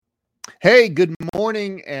Hey, good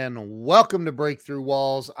morning and welcome to Breakthrough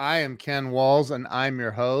Walls. I am Ken Walls and I'm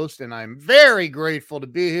your host, and I'm very grateful to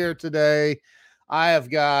be here today. I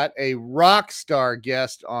have got a rock star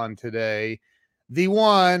guest on today. The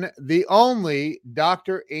one, the only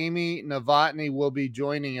Dr. Amy Novotny will be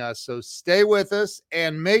joining us. So stay with us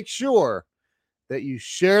and make sure that you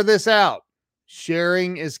share this out.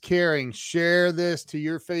 Sharing is caring. Share this to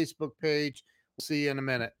your Facebook page. We'll see you in a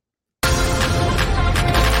minute.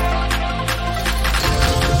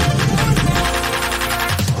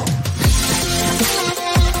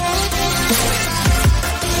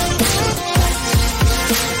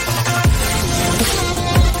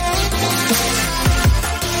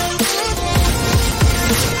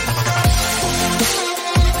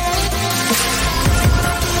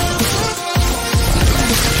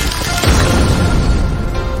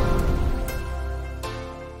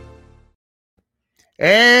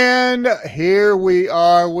 And here we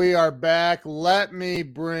are. We are back. Let me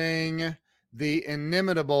bring the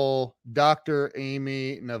inimitable Dr.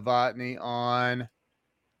 Amy Novotny on.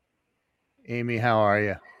 Amy, how are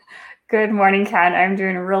you? Good morning, Ken. I'm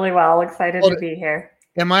doing really well. Excited to be here.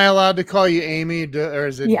 Am I allowed to call you Amy, or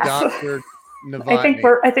is it Dr. Novotny?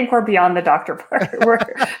 I think we're beyond the doctor part. We're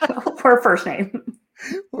first name.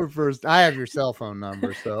 We're first. I have your cell phone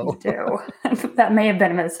number, so you do. That may have been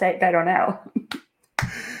a mistake. I don't know.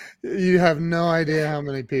 You have no idea how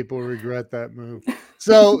many people regret that move.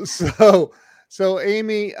 So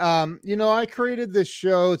Amy, I created this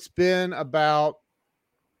show. It's been about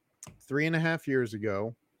 3.5 years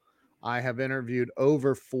ago. I have interviewed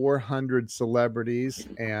over 400 celebrities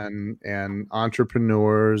and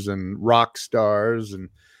entrepreneurs and rock stars.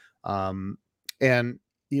 I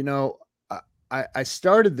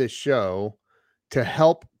started this show to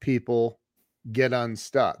help people get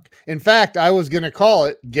unstuck. In fact, I was going to call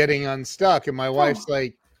it Getting Unstuck. And my wife's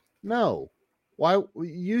like, no, why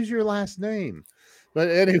use your last name? But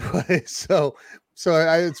anyway, so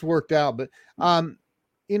it's worked out. But,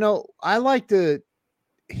 I like to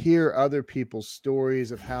hear other people's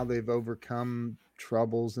stories of how they've overcome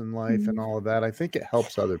troubles in life and all of that. I think it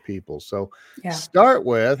helps other people. So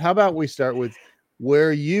how about we start with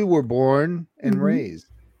where you were born and raised?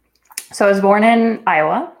 So I was born in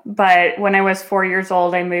Iowa, but when I was 4 years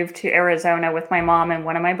old, I moved to Arizona with my mom and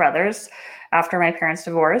one of my brothers after my parents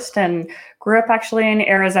divorced, and grew up actually in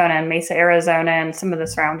Arizona, in Mesa, Arizona, and some of the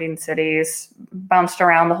surrounding cities, bounced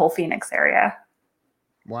around the whole Phoenix area.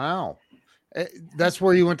 Wow. That's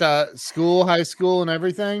where you went to school, high school and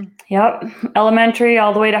everything? Yep. Elementary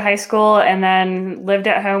all the way to high school, and then lived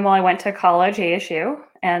at home while I went to college, ASU,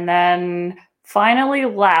 and then finally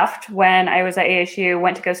left when I was at ASU,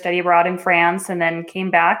 went to go study abroad in France, and then came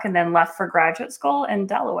back and then left for graduate school in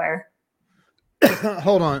Delaware.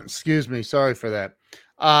 Hold on. Excuse me. Sorry for that.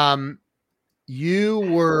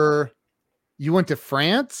 You went to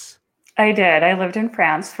France? I did. I lived in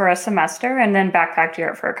France for a semester and then backpacked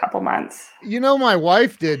Europe for a couple months. My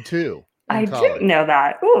wife did too. I didn't know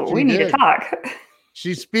that. Oh, we need to talk.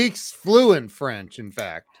 She speaks fluent French, in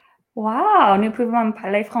fact. Wow. Nous pouvons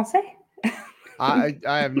parler français? I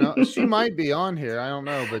have no, she might be on here. I don't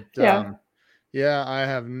know, but I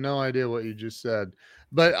have no idea what you just said,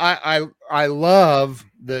 but I love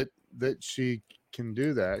that she can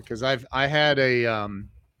do that. Cause I had a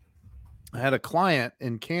client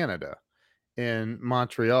in Canada, in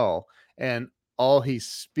Montreal, and all he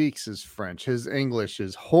speaks is French. His English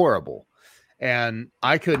is horrible. And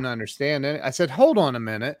I couldn't understand it. I said, hold on a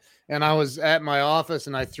minute. And I was at my office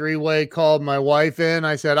and I three-way called my wife in.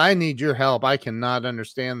 I said, I need your help. I cannot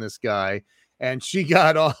understand this guy. And she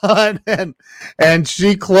got on and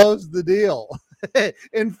she closed the deal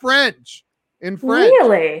in French.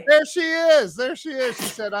 Really? There she is. She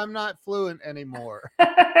said, I'm not fluent anymore.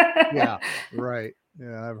 Yeah, right.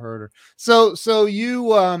 Yeah, I've heard her. So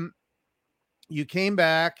you came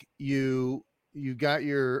back, you got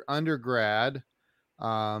your undergrad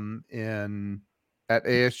at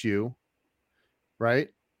ASU, right?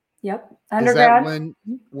 Yep. Undergrad. Is that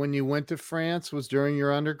when you went to France, was during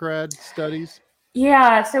your undergrad studies?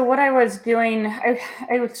 Yeah. So what I was doing, I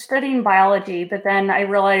was studying biology, but then I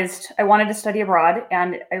realized I wanted to study abroad,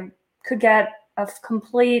 and I could get a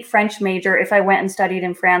complete French major if I went and studied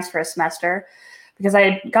in France for a semester, because I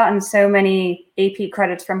had gotten so many AP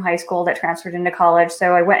credits from high school that transferred into college.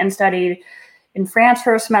 So I went and studied in France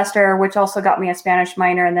for a semester, which also got me a Spanish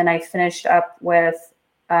minor. And then I finished up with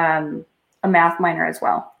a math minor as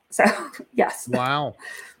well. So yes. Wow.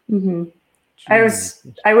 Mm-hmm.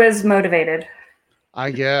 I was motivated.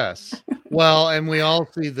 I guess. Well, and we all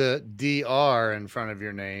see the DR in front of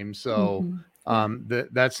your name. So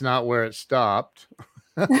that's not where it stopped.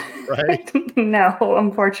 right? No,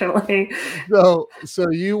 unfortunately. So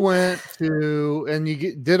you went to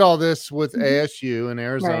and did all this with Mhm. ASU in Right.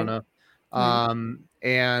 Arizona, Right.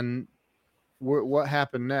 and what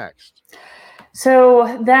happened next?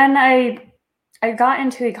 So then I got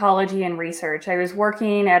into ecology and research. I was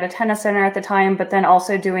working at a tennis center at the time, but then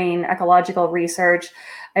also doing ecological research.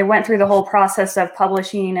 I went through the whole process of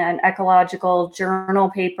publishing an ecological journal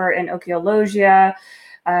paper in Oceologia.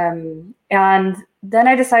 And then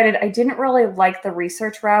I decided I didn't really like the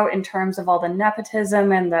research route in terms of all the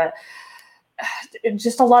nepotism and the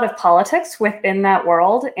just a lot of politics within that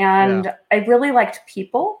world. Yeah, And I really liked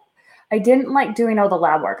people. I didn't like doing all the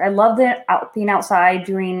lab work. I loved being outside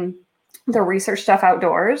doing the research stuff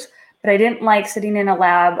outdoors, but I didn't like sitting in a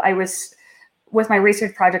lab. I was with my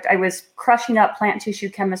research project, I was crushing up plant tissue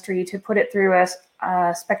chemistry to put it through a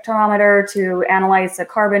spectrometer to analyze the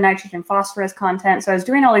carbon, nitrogen, phosphorus content. So I was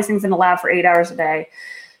doing all these things in the lab for 8 hours a day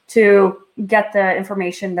to get the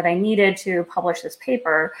information that I needed to publish this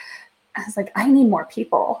paper. I was like, I need more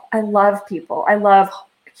people. I love people. I love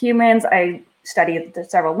humans. I studied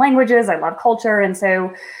several languages. I love culture. And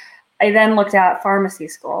so I then looked at pharmacy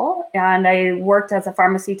school and I worked as a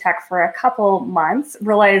pharmacy tech for a couple months,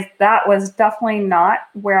 realized that was definitely not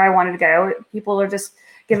where I wanted to go. People are just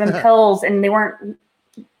given pills and they weren't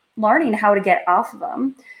learning how to get off of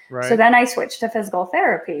them. So right. then I switched to physical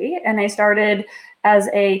therapy and I started as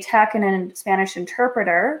a tech and a Spanish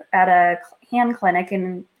interpreter at a hand clinic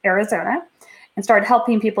in Arizona and started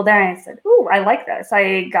helping people there. And I said, ooh, I like this.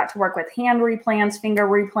 I got to work with hand replants, finger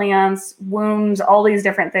replants, wounds, all these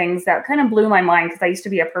different things that kind of blew my mind because I used to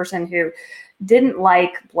be a person who didn't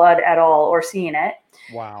like blood at all or seeing it.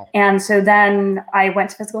 Wow. And so then I went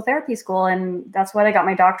to physical therapy school, and that's what I got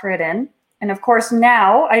my doctorate in. And of course,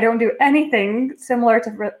 now I don't do anything similar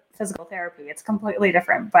to physical therapy. It's completely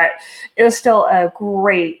different, but it was still a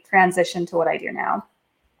great transition to what I do now.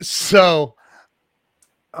 So,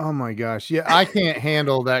 oh my gosh. Yeah, I can't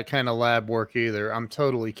handle that kind of lab work either. I'm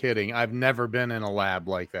totally kidding. I've never been in a lab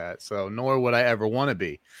like that. So, nor would I ever want to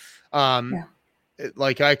be. Um, Yeah.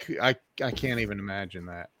 like I can't even imagine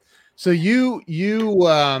that. So you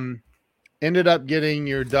ended up getting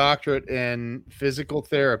your doctorate in physical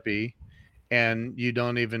therapy and you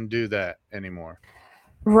don't even do that anymore.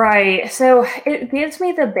 Right. So it gives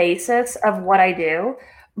me the basics of what I do, Yeah.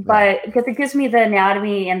 but because it gives me the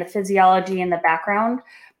anatomy and the physiology and the background.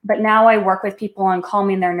 But now I work with people on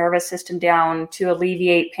calming their nervous system down to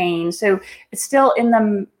alleviate pain. So it's still in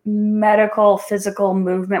the medical, physical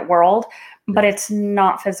movement world, but Yeah. it's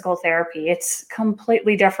not physical therapy. It's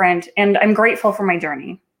completely different. And I'm grateful for my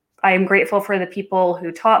journey. I am grateful for the people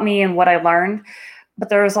who taught me and what I learned, but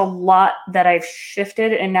there's a lot that I've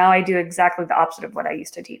shifted and now I do exactly the opposite of what I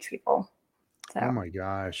used to teach people. Oh So my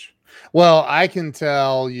gosh. Well, I can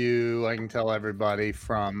tell everybody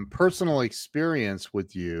from personal experience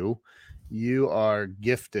with you, you are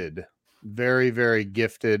gifted, very, very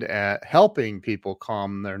gifted at helping people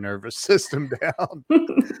calm their nervous system down.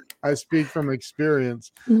 I speak from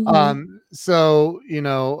experience. mm-hmm. So,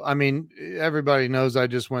 I mean, everybody knows I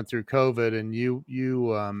just went through COVID and you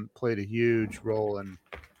played a huge role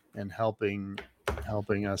in helping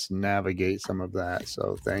us navigate some of that.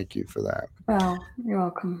 So thank you for that. Well, you're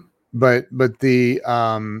welcome. But the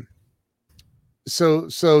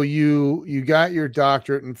so you got your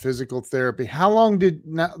doctorate in physical therapy. How long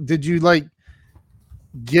did you like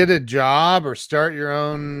get a job or start your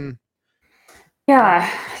own? Yeah.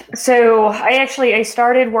 So I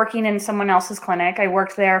started working in someone else's clinic. I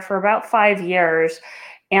worked there for about 5 years.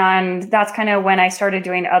 And that's kind of when I started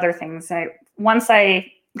doing other things. Once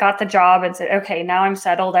I got the job and said, okay, now I'm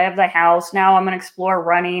settled. I have the house. Now I'm going to explore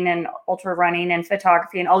running and ultra running and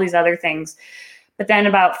photography and all these other things. But then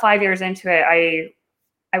about 5 years into it,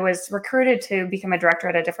 I was recruited to become a director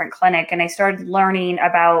at a different clinic. And I started learning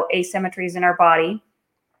about asymmetries in our body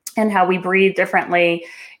and how we breathe differently.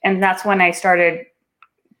 And that's when I started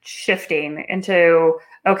shifting into,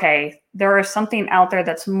 okay, there is something out there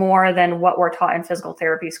that's more than what we're taught in physical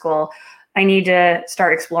therapy school. I need to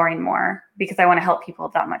start exploring more because I want to help people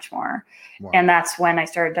that much more. And Wow. that's when I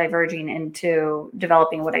started diverging into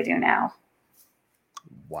developing what I do now.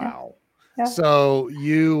 Yeah. Wow. Yeah. So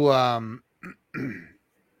you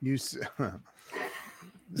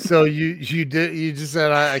so you just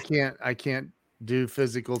said I can't do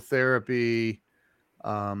physical therapy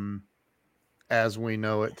um as we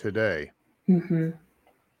know it today. Mm-hmm.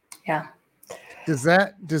 Yeah. Does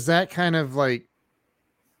that kind of like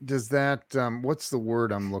does that what's the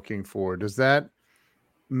word I'm looking for? Does that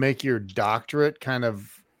make your doctorate kind of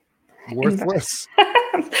Inv- worthless?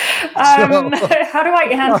 So, How do I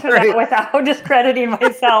answer that without discrediting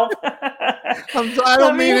myself? I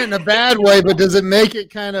don't mean it in a bad way, but does it make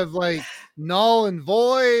it kind of like null and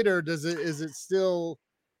void, or is it still?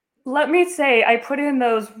 Let me say, I put in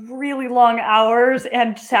those really long hours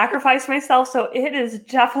and sacrificed myself, so it is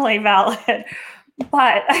definitely valid.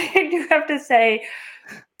 But I do have to say,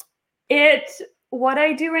 what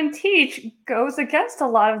I do and teach goes against a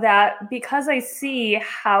lot of that, because I see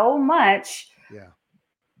how much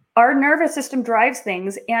our nervous system drives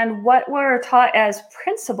things, and what we're taught as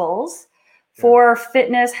principles for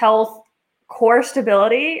fitness, health, core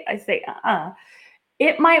stability. I say,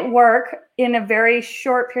 it might work in a very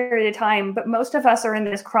short period of time, but most of us are in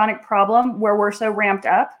this chronic problem where we're so ramped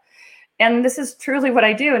up. And this is truly what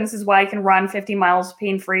I do. And this is why I can run 50 miles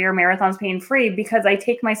pain-free or marathons pain-free, because I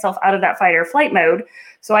take myself out of that fight or flight mode.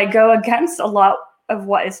 So I go against a lot of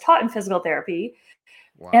what is taught in physical therapy.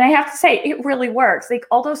 Wow. And I have to say, it really works. Like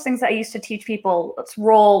all those things that I used to teach people, let's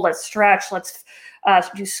roll, let's stretch, let's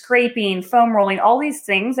do scraping, foam rolling, all these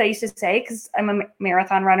things I used to say, because I'm a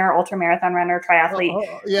marathon runner, ultra marathon runner, triathlete.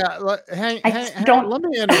 Let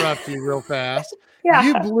me interrupt you real fast.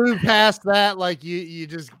 You blew past that like you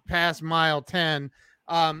just passed mile 10.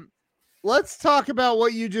 Let's talk about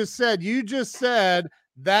what you just said. You just said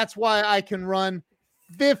that's why I can run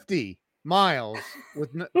 50 miles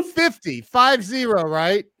with 50,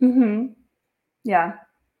 right? Mm-hmm. Yeah.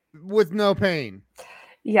 With no pain.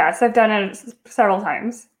 Yes, I've done it several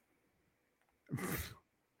times.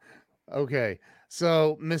 Okay.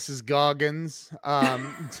 So, Mrs. Goggins, I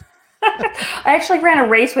actually ran a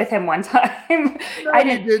race with him one time. No, I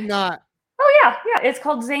did not. Oh yeah. It's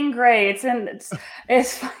called Zane Grey. It's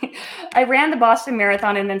funny. I ran the Boston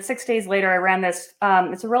Marathon, and then 6 days later, I ran this.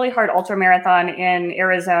 It's a really hard ultra marathon in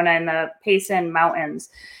Arizona in the Payson Mountains,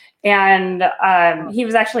 and he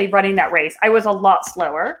was actually running that race. I was a lot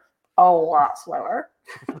slower.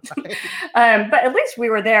 Right. But at least we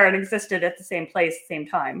were there and existed at the same place, same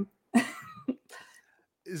time.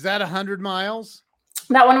 Is that 100 miles?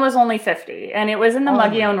 That one was only 50, and it was in the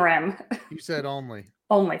Mogollon Rim. You said only.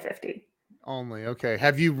 Only 50. Only. Okay.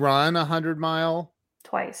 Have you run 100 mile?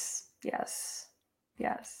 Twice. Yes.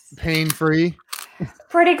 Pain-free?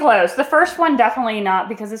 Pretty close. The first one, definitely not,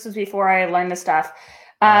 because this was before I learned the stuff.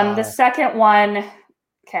 The second one,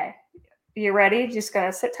 okay. You ready? Just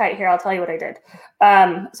gonna sit tight here. I'll tell you what I did.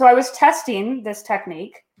 So I was testing this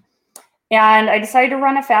technique, and I decided to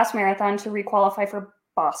run a fast marathon to requalify for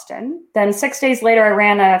Boston. Then 6 days later, I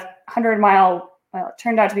ran a 100-mile, well, it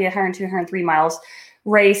turned out to be 102, 103 miles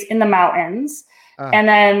race in the mountains. And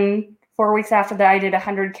then 4 weeks after that, I did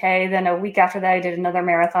 100K. Then a week after that, I did another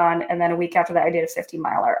marathon. And then a week after that, I did a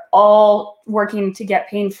 50-miler, all working to get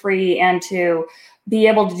pain-free and to be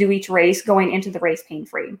able to do each race going into the race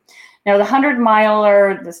pain-free. Now, the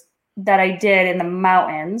 100-miler that I did in the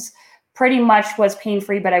mountains pretty much was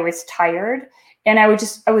pain-free, but I was tired and I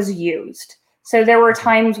was used. So there were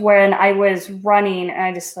times when I was running and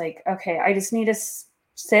I just like, okay, I just need to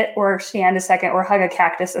sit or stand a second or hug a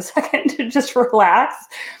cactus a second to just relax.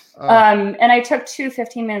 And I took 2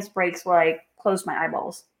 15-minute breaks while I closed my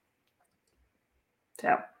eyeballs.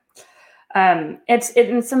 So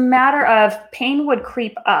it's a matter of pain would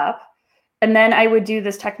creep up, and then I would do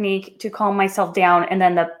this technique to calm myself down, and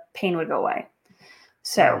then the pain would go away.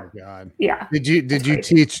 So, oh my God. Yeah. Did you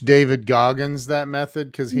teach David Goggins that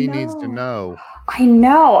method? Because he needs to know. I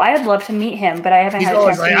know. I'd love to meet him, but I haven't had a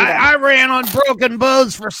chance to meet him. I ran on broken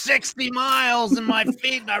bones for 60 miles in my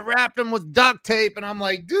feet, and I wrapped them with duct tape, and I'm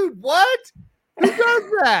like, dude, what? Who does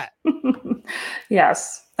that?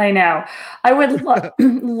 Yes, I know. I would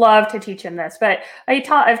love to teach him this, but I've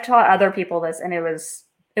taught other people this, and it was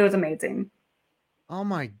amazing. Oh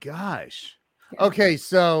my gosh. Yeah. Okay,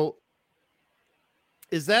 so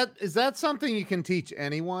is that something you can teach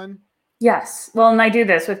anyone? Yes. Well, and I do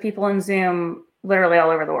this with people in Zoom literally all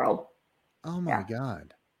over the world. Oh my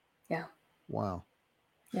God. Yeah. Wow.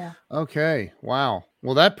 Yeah. Okay. Wow.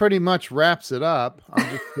 Well, that pretty much wraps it up. I'm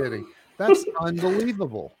just kidding. That's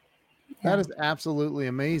unbelievable. Yeah. That is absolutely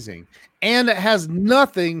amazing. And it has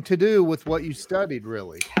nothing to do with what you studied,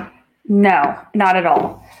 really. No, not at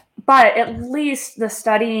all. But at least the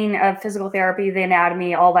studying of physical therapy, the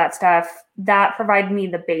anatomy, all that stuff, that provided me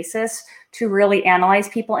the basis to really analyze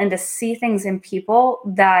people and to see things in people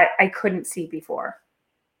that I couldn't see before.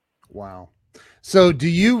 Wow. So do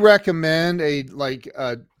you recommend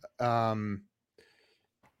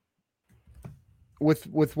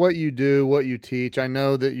with what you do, what you teach? I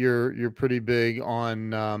know that you're pretty big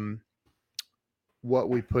on what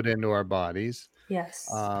we put into our bodies. Yes.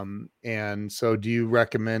 And so do you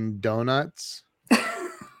recommend donuts?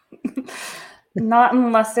 Not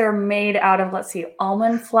unless they're made out of, let's see,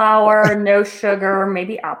 almond flour, no sugar,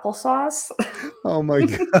 maybe applesauce. Oh my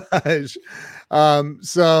gosh.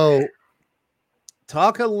 So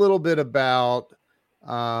talk a little bit about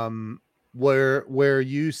where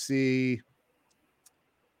you see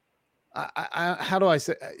how do I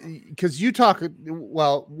say, because you talk,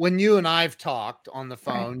 well, when you and I've talked on the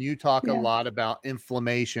phone, Right. you talk a Yeah. lot about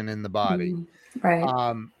inflammation in the body.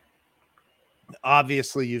 Right.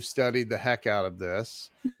 Obviously you've studied the heck out of this,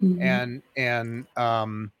 and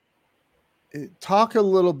talk a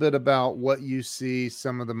little bit about what you see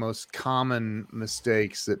some of the most common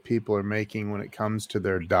mistakes that people are making when it comes to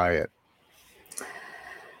their diet.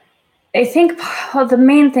 I think the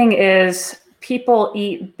main thing is people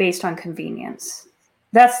eat based on convenience.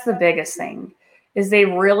 That's the biggest thing, is they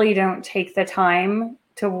really don't take the time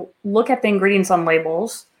to look at the ingredients on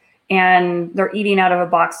labels, and they're eating out of a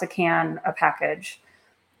box, a can, a package.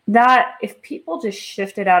 That if people just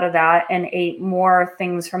shifted out of that and ate more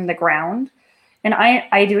things from the ground, and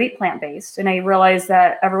I do eat plant-based, and I realize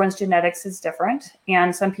that everyone's genetics is different,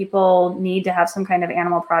 and some people need to have some kind of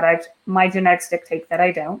animal product. My genetics dictate that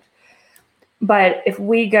I don't. But if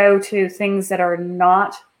we go to things that are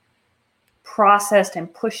not processed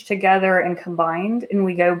and pushed together and combined, and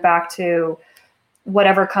we go back to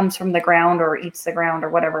whatever comes from the ground or eats the ground or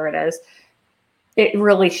whatever it is, it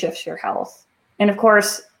really shifts your health. And of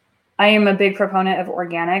course, I am a big proponent of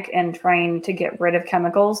organic and trying to get rid of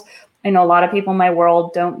chemicals. I know a lot of people in my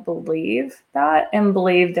world don't believe that and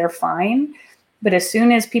believe they're fine. But as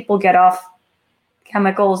soon as people get off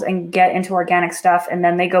chemicals and get into organic stuff, and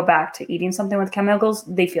then they go back to eating something with chemicals,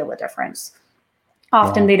 they feel the difference.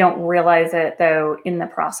 Often they don't realize it, though, in the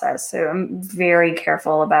process. So I'm very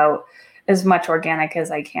careful about as much organic as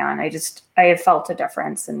I can. I have felt a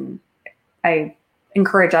difference, and I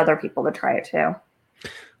encourage other people to try it too.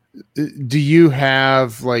 Do you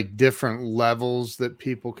have like different levels that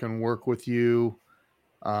people can work with you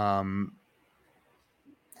on?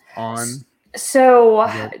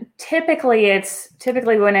 So typically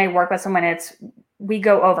when I work with someone, we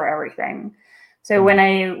go over everything. So when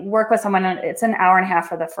I work with someone, it's an hour and a half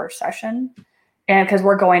for the first session. And because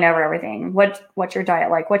we're going over everything, what's your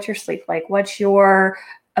diet like? What's your sleep like? What's your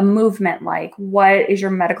movement like? What is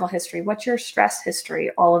your medical history? What's your stress history?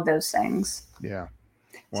 All of those things. Yeah.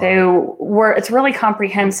 Wow. So it's really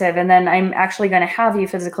comprehensive. And then I'm actually going to have you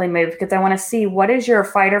physically move, because I want to see what is your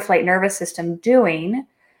fight or flight nervous system doing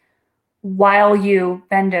while you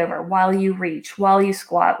bend over, while you reach, while you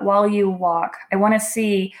squat, while you walk. I want to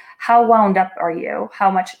see how wound up are you?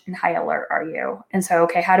 How much in high alert are you? And so,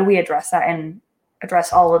 okay, how do we address that and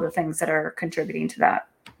address all of the things that are contributing to that?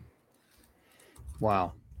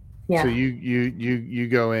 Wow. Yeah. So you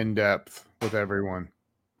go in depth with everyone.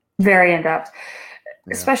 Very in depth.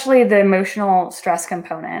 Yeah. Especially the emotional stress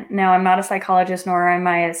component. Now, I'm not a psychologist, nor am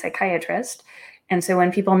I a psychiatrist. And so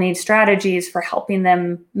when people need strategies for helping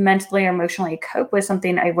them mentally or emotionally cope with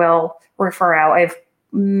something, I will refer out. I have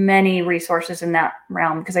many resources in that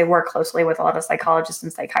realm, because I work closely with a lot of psychologists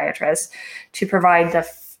and psychiatrists to provide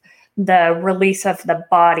the release of the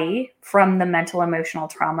body from the mental emotional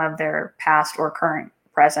trauma of their past or current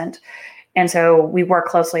present. And so we work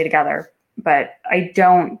closely together, but I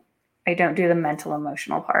don't do the mental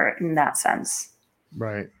emotional part in that sense.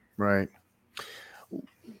 Right.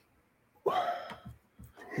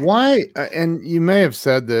 Why? And you may have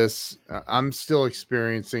said this, I'm still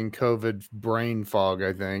experiencing COVID brain fog,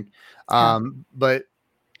 I think. But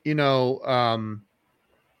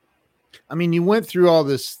I mean, you went through all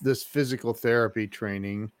this physical therapy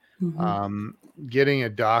training, getting a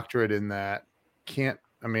doctorate in that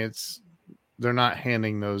they're not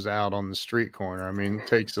handing those out on the street corner. I mean, it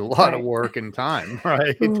takes a lot of work and time,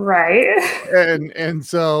 right? Right. And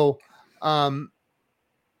so,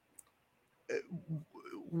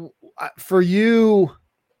 for you,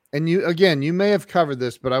 and you may have covered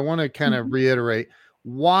this, but I want to kind of reiterate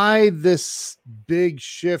why this big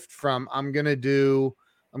shift from I'm going to do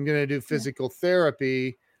physical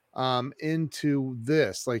therapy into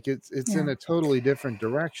this. Like it's in a totally different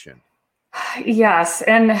direction. Yes.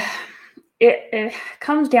 And it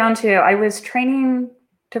comes down to, I was training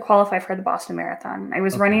to qualify for the Boston Marathon. I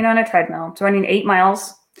was running on a treadmill. I was running 8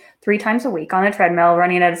 miles 3 times a week on a treadmill,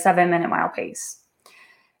 running at a 7-minute mile pace.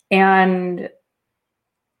 And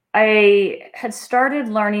I had started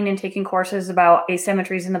learning and taking courses about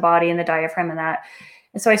asymmetries in the body and the diaphragm and that.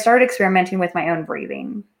 And so I started experimenting with my own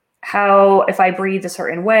breathing. How, if I breathe a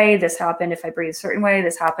certain way, this happened. If I breathe a certain way,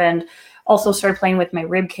 this happened. Also started playing with my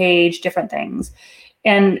rib cage, different things.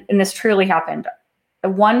 And this truly happened.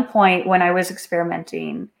 At one point when I was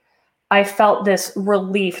experimenting, I felt this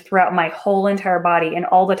relief throughout my whole entire body, and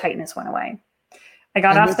all the tightness went away. I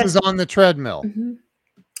got off this is on the treadmill. Mm-hmm.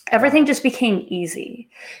 Everything just became easy.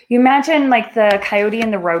 You imagine like the coyote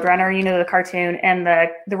and the roadrunner, you know, the cartoon, and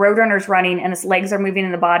the roadrunner's running and his legs are moving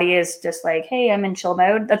and the body is just like, hey, I'm in chill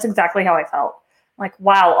mode. That's exactly how I felt. Like,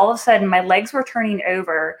 wow, all of a sudden my legs were turning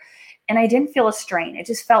over and I didn't feel a strain. It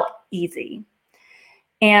just felt easy.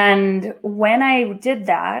 And when I did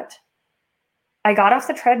that, I got off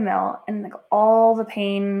the treadmill and like all the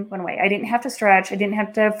pain went away. I didn't have to stretch. I didn't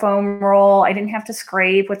have to foam roll. I didn't have to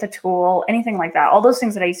scrape with a tool, anything like that. All those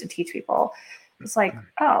things that I used to teach people. It's like,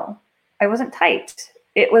 oh, I wasn't tight.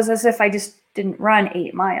 It was as if I just didn't run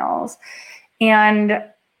 8 miles. And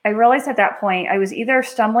I realized at that point, I was either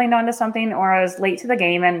stumbling onto something or I was late to the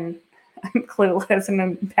game and I'm clueless and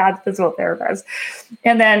a bad physical therapist.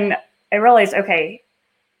 And then I realized, okay,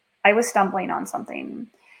 I was stumbling on something.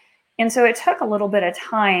 And so it took a little bit of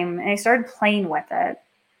time and I started playing with it.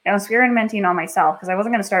 I was experimenting on myself because I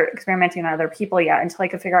wasn't going to start experimenting on other people yet until I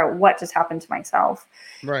could figure out what just happened to myself.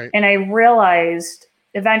 Right. And I realized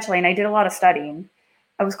eventually, and I did a lot of studying,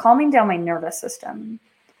 I was calming down my nervous system.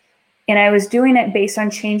 And I was doing it based on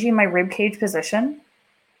changing my rib cage position.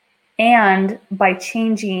 And by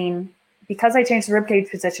because I changed the rib cage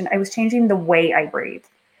position, I was changing the way I breathe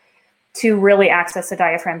to really access the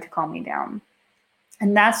diaphragm to calm me down.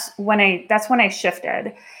 And that's when I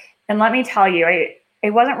shifted. And let me tell you, I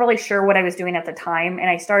wasn't really sure what I was doing at the time. And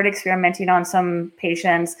I started experimenting on some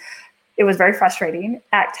patients. It was very frustrating.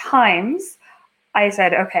 At times, I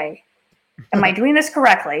said, okay, am I doing this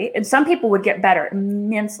correctly? And some people would get better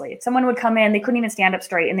immensely. Someone would come in, they couldn't even stand up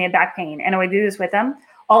straight and they had back pain. And I would do this with them.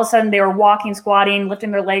 All of a sudden, they were walking, squatting, lifting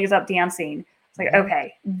their legs up, dancing. It's like,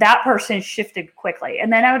 okay, that person shifted quickly.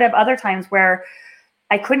 And then I would have other times where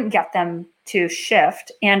I couldn't get them to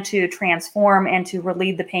shift and to transform and to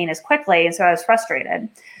relieve the pain as quickly. And so I was frustrated.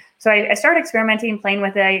 So I started experimenting, playing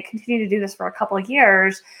with it. I continued to do this for a couple of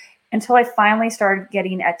years until I finally started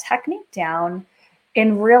getting a technique down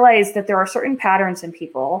and realized that there are certain patterns in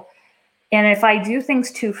people. And if I do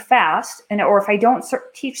things too fast or if I don't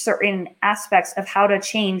teach certain aspects of how to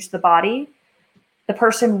change the body, the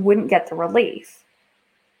person wouldn't get the relief.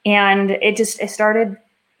 And it started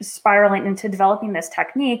spiraling into developing this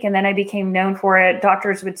technique. And then I became known for it.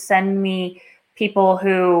 Doctors would send me people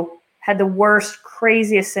who had the worst,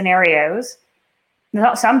 craziest scenarios.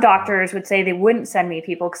 Some doctors would say they wouldn't send me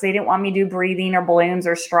people because they didn't want me to do breathing or balloons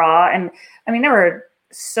or straw. And I mean, there were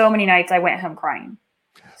so many nights I went home crying.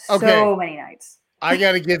 Okay. So many nights. I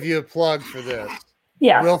got to give you a plug for this.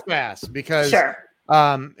 Yeah. Real fast because sure.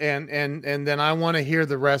 And then I want to hear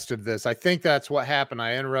the rest of this. I think that's what happened.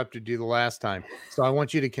 I interrupted you the last time, so I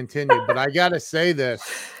want you to continue. But I got to say this.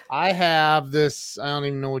 I have this, I don't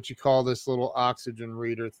even know what you call this little oxygen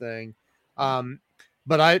reader thing. So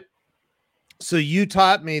you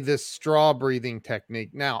taught me this straw breathing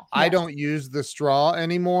technique. Now, I don't use the straw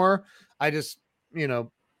anymore. I just,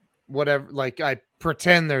 whatever, like I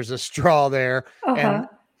pretend there's a straw there.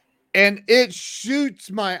 And it shoots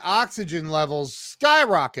my oxygen levels,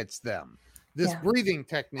 skyrockets them. This breathing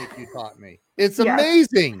technique you taught me. It's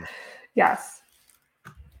amazing. Yes.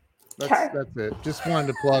 That's it. Just wanted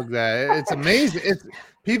to plug that. It's amazing.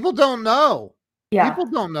 People don't know. Yeah. People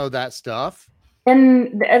don't know that stuff.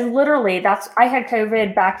 And literally I had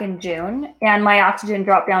COVID back in June and my oxygen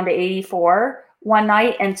dropped down to 84 one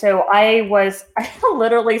night. And so I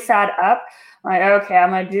literally sat up. Like, okay,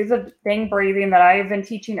 I'm going to do the thing breathing that I've been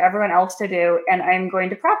teaching everyone else to do, and I'm going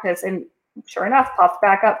to practice. And sure enough, popped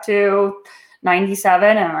back up to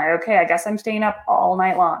 97, and I'm like, okay, I guess I'm staying up all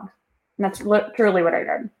night long. And that's truly what I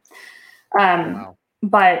did. Wow.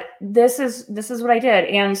 But this is what I did.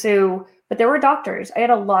 And so, but there were doctors. I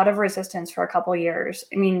had a lot of resistance for a couple of years.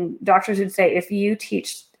 I mean, doctors would say, if you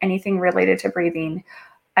teach anything related to breathing,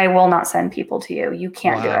 I will not send people to you. You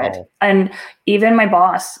can't do it. And even my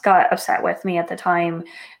boss got upset with me at the time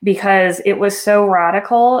because it was so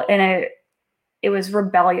radical and it was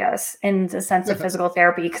rebellious in the sense of physical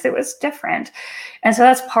therapy because it was different. And so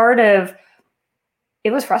that's part of,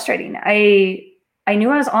 it was frustrating. I knew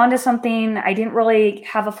I was onto something. I didn't really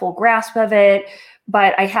have a full grasp of it,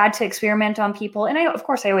 but I had to experiment on people. And of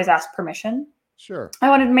course, I always asked permission. Sure. I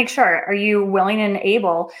wanted to make sure, are you willing and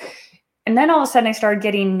able? And then all of a sudden I started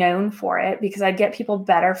getting known for it because I'd get people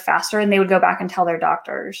better faster and they would go back and tell their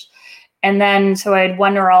doctors. And then, so I had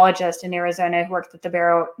one neurologist in Arizona who worked at the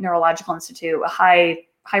Barrow Neurological Institute, a high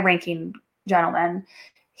ranking gentleman.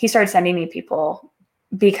 He started sending me people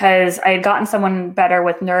because I had gotten someone better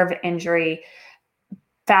with nerve injury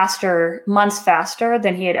months faster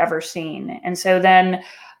than he had ever seen. And so then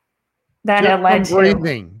that it led to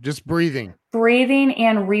breathing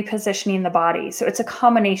and repositioning the body. So it's a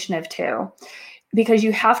combination of two, because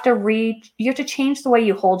you have to change the way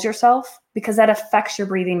you hold yourself, because that affects your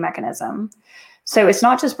breathing mechanism. So it's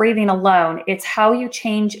not just breathing alone, it's how you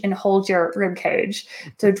change and hold your rib cage.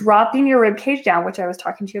 So dropping your rib cage down, which I was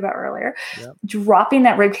talking to you about earlier, dropping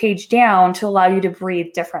that rib cage down to allow you to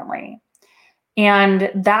breathe differently.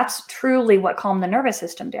 And that's truly what calmed the nervous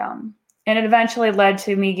system down. And it eventually led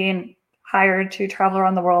to me getting hired to travel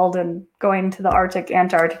around the world and going to the Arctic,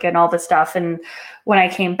 Antarctica, and all this stuff. And when I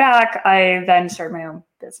came back, I then started my own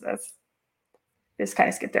business. Just kind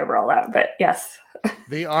of skipped over all that, but yes.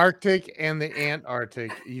 The Arctic and the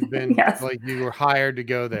Antarctic. You've been like, you were hired to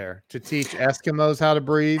go there to teach Eskimos how to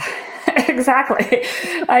breathe. Exactly.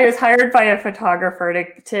 I was hired by a photographer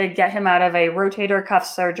to get him out of a rotator cuff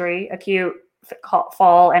surgery, acute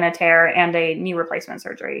fall and a tear, and a knee replacement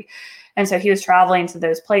surgery. And so he was traveling to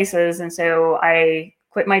those places. And so I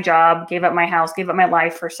quit my job, gave up my house, gave up my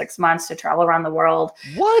life for 6 months to travel around the world,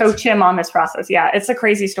 coach him on this process. Yeah, it's a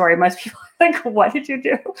crazy story. Most people are like, what did you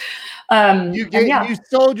do? You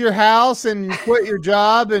sold your house and you quit your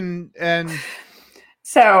job and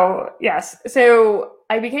so yes. So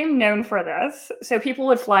I became known for this. So people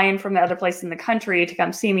would fly in from the other place in the country to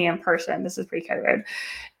come see me in person. This is pre-COVID.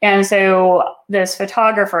 And so this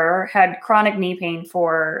photographer had chronic knee pain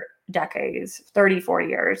for decades, 34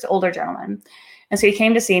 years, older gentleman. And so he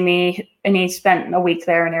came to see me and he spent a week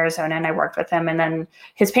there in Arizona and I worked with him, and then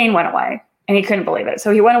his pain went away and he couldn't believe it.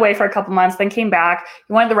 So he went away for a couple months, then came back.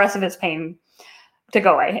 He wanted the rest of his pain to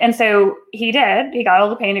go away. And so he did. He got all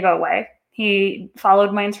the pain to go away. He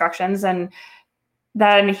followed my instructions and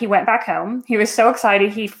then he went back home. He was so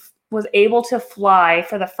excited. He was able to fly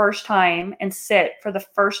for the first time and sit for the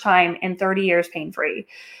first time in 30 years pain-free.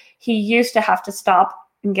 He used to have to stop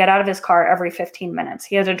and get out of his car every 15 minutes.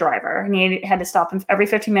 He has a driver and he had to stop him every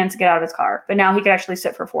 15 minutes to get out of his car. But now he could actually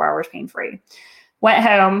sit for 4 hours pain-free. Went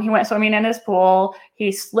home. He went swimming in his pool.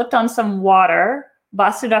 He slipped on some water,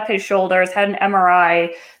 busted up his shoulders, had an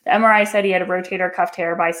MRI. The MRI said he had a rotator cuff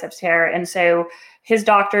tear, biceps tear. And so his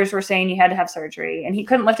doctors were saying he had to have surgery, and he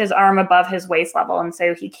couldn't lift his arm above his waist level. And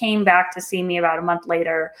so he came back to see me about a month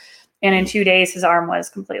later. And in 2 days, his arm was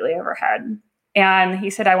completely overhead. And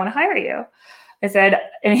he said, I want to hire you. And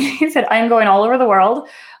he said, I'm going all over the world.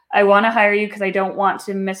 I want to hire you because I don't want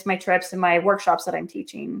to miss my trips and my workshops that I'm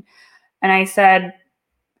teaching. And I said,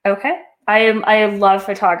 okay. I love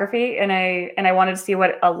photography and I wanted to see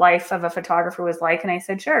what a life of a photographer was like. And I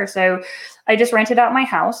said, sure. So I just rented out my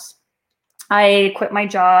house. I quit my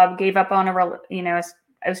job, gave up on I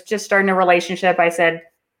was just starting a relationship. I said,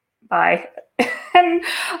 bye. And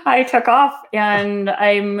I took off and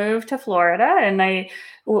I moved to Florida, and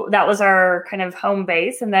that was our kind of home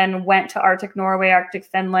base, and then went to Arctic Norway, Arctic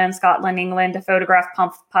Finland, Scotland, England to photograph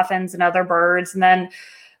puffins and other birds, and then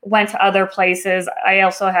went to other places. I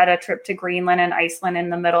also had a trip to Greenland and Iceland in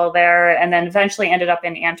the middle there, and then eventually ended up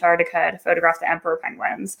in Antarctica to photograph the emperor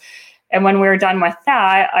penguins. And when we were done with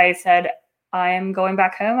that, I said, I'm going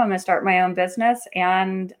back home. I'm going to start my own business,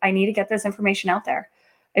 and I need to get this information out there.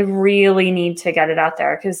 I really need to get it out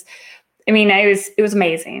there because, it was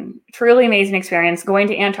amazing, truly amazing experience going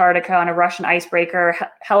to Antarctica on a Russian icebreaker,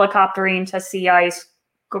 helicoptering to sea ice,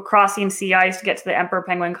 crossing sea ice to get to the emperor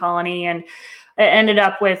penguin colony. And it ended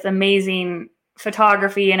up with amazing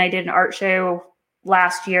photography, and I did an art show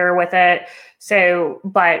last year with it.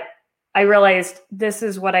 But I realized this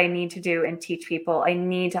is what I need to do and teach people. I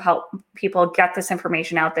need to help people get this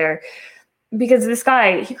information out there. Because this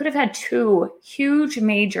guy, he could have had 2 huge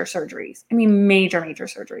major surgeries. Major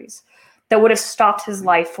surgeries that would have stopped his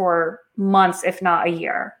life for months, if not a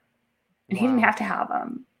year. And He didn't have to have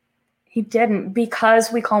them. He didn't,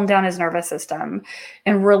 because we calmed down his nervous system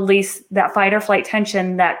and release that fight or flight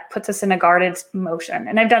tension that puts us in a guarded motion.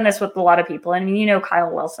 And I've done this with a lot of people.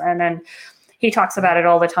 Kyle Wilson, and he talks about it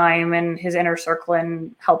all the time and his inner circle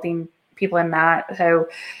and helping people in that. So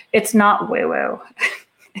it's not woo-woo.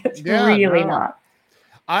 It's really not.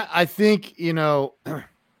 I think, and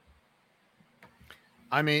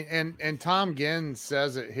Tom Ginn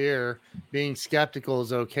says it here, being skeptical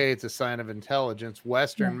is okay. It's a sign of intelligence.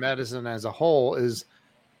 Western medicine as a whole is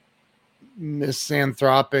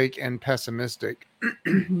misanthropic and pessimistic.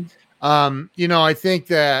 I think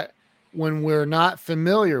that when we're not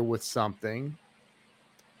familiar with something,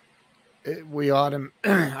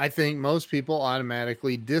 I think most people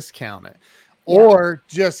automatically discount it. Or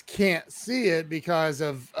just can't see it because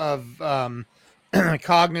of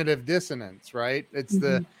cognitive dissonance, right? It's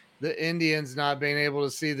the Indians not being able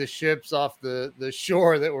to see the ships off the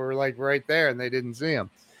shore that were like right there, and they didn't see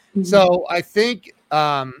them. So I think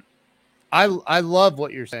I love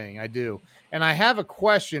what you're saying. I do. And I have a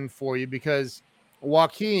question for you because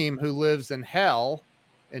Joachim, who lives in hell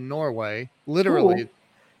in Norway, Ooh. literally,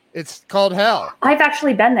 it's called hell. I've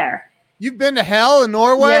actually been there. You've been to hell in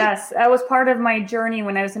Norway? Yes, that was part of my journey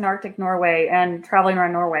when I was in Arctic Norway and traveling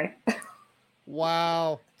around Norway.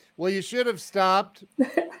 Wow. Well, you should have stopped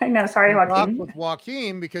I know. Sorry, and talked Joaquin. with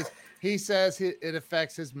Joachim because he says it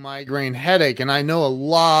affects his migraine headache. And I know a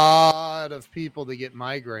lot of people that get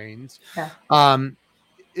migraines. Yeah.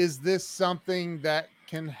 Is this something that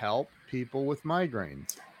can help people with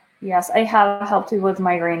migraines? Yes, I have helped people with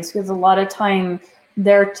migraines because a lot of time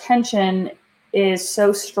their tension is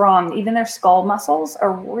so strong. Even their skull muscles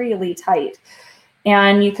are really tight.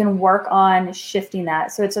 And you can work on shifting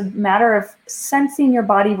that. So it's a matter of sensing your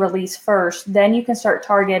body release first, then you can start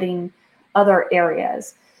targeting other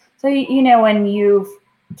areas. So when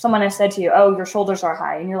someone has said to you, "Oh, your shoulders are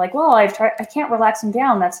high," and you're like, "Well, I can't relax them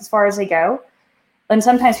down. That's as far as they go." And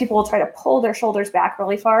sometimes people will try to pull their shoulders back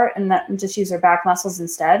really far and just use their back muscles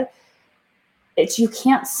instead. You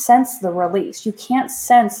can't sense the release. You can't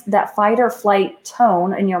sense that fight or flight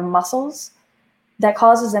tone in your muscles that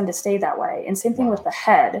causes them to stay that way. And same thing with the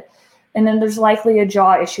head. And then there's likely a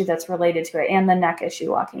jaw issue that's related to it and the neck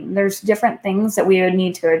issue walking. There's different things that we would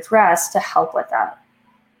need to address to help with that.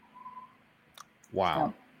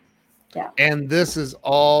 Wow. So, yeah. And this is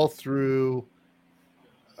all through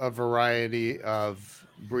a variety of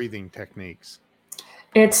breathing techniques.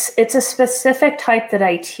 It's a specific type that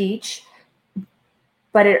I teach,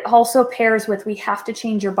 but it also pairs with, we have to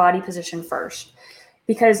change your body position first.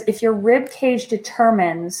 Because if your rib cage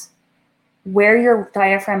determines where your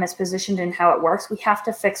diaphragm is positioned and how it works, we have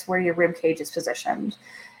to fix where your rib cage is positioned.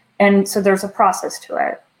 And so there's a process to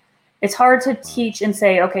it. It's hard to teach and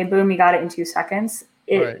say, okay, boom, you got it in 2 seconds.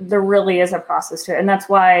 There really is a process to it. And that's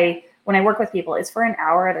why when I work with people, it's for an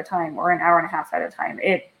hour at a time or an hour and a half at a time.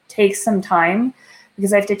 It takes some time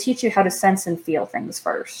because I have to teach you how to sense and feel things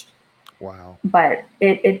first. Wow. But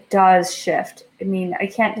it does shift. I mean, I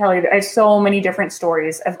can't tell you. I have so many different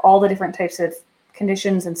stories of all the different types of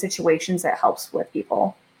conditions and situations that helps with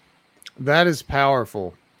people. That is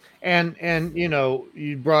powerful. And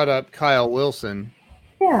you brought up Kyle Wilson.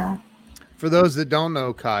 Yeah. For those that don't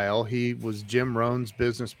know Kyle, he was Jim Rohn's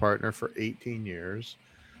business partner for 18 years.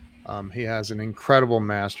 He has an incredible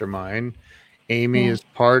mastermind. Amy is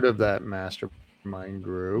part of that mastermind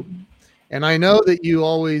group. And I know that you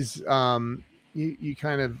always you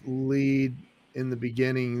kind of lead in the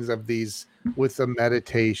beginnings of these with the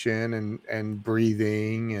meditation and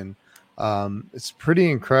breathing, and it's pretty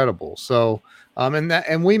incredible. So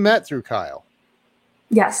and we met through Kyle.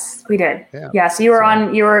 Yes, we did. Yeah. Yes,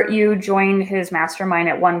 you joined his mastermind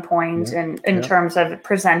at one point in terms of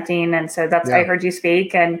presenting, and so I heard you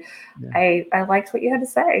speak, and I liked what you had to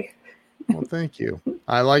say. Well, thank you.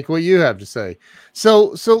 I like what you have to say.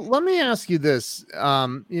 So let me ask you this.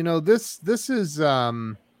 This is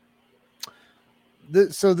so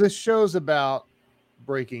this show's about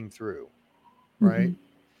breaking through, right?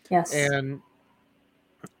 Mm-hmm. Yes. And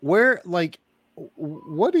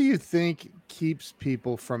what do you think keeps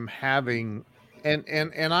people from having,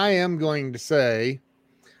 and I am going to say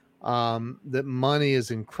that money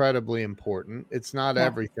is incredibly important. It's not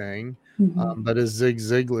everything. Mm-hmm. But as Zig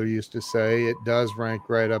Ziglar used to say, it does rank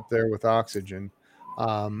right up there with oxygen.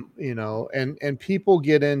 And people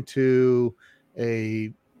get into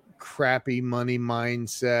a crappy money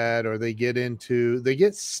mindset, or they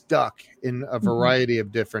get stuck in a variety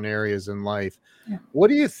of different areas in life. Yeah. What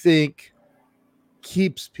do you think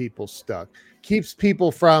keeps people stuck, keeps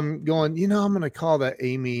people from going, I'm going to call that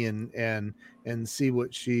Amy and see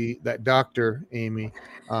what that Dr. Amy,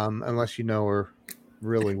 unless you know her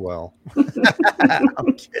really well.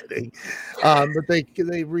 I'm kidding. But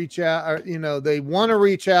they reach out, or, they want to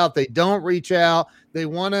reach out. They don't reach out. They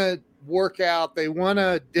want to work out. They want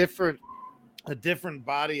a different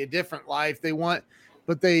body, a different life.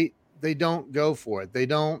 But they don't go for it. They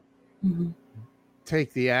don't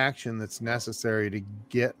take the action that's necessary to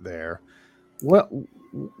get there. What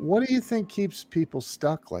do you think keeps people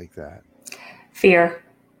stuck like that? Fear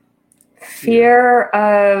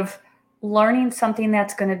of learning something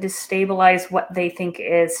that's going to destabilize what they think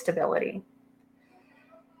is stability.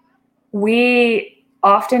 We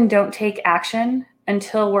often don't take action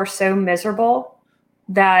until we're so miserable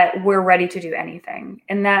that we're ready to do anything.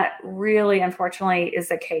 And that really, unfortunately, is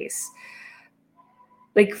the case.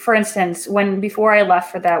 Like, for instance, before I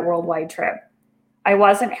left for that worldwide trip, I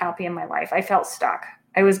wasn't happy in my life. I felt stuck.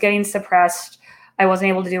 I was getting suppressed. I wasn't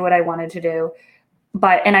able to do what I wanted to do.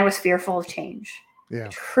 And I was fearful of change. Yeah.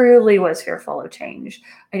 Truly was fearful of change.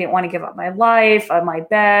 I didn't want to give up my life, my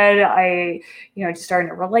bed. I, just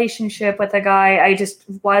started a relationship with a guy. I just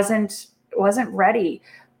wasn't ready.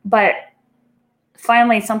 But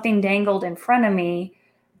finally something dangled in front of me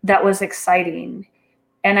that was exciting.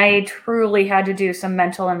 And I truly had to do some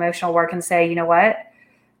mental and emotional work and say, you know what?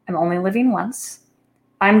 I'm only living once.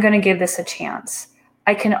 I'm going to give this a chance.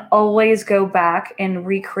 I can always go back and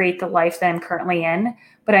recreate the life that I'm currently in,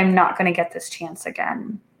 but I'm not going to get this chance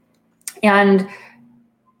again. And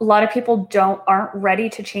a lot of people aren't ready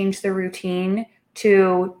to change their routine,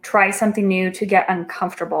 to try something new, to get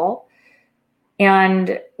uncomfortable.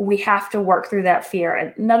 And we have to work through that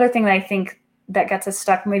fear. Another thing that I think that gets us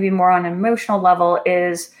stuck maybe more on an emotional level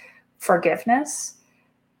is forgiveness.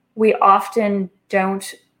 We often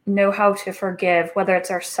don't know how to forgive, whether it's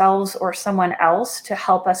ourselves or someone else, to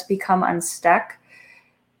help us become unstuck.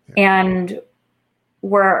 Yeah. And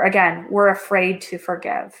we're afraid to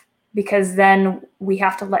forgive, because then we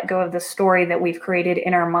have to let go of the story that we've created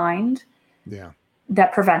in our mind. Yeah.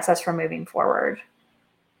 That prevents us from moving forward.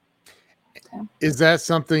 So. Is that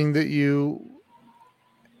something that you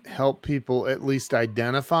help people at least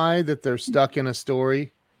identify, that they're stuck in a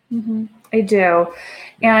story? Mm-hmm. I do.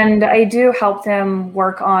 Yeah. And I do help them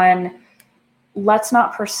work on, let's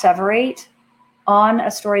not perseverate on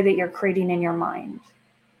a story that you're creating in your mind.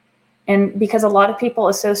 And because a lot of people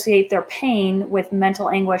associate their pain with mental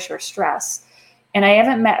anguish or stress. And I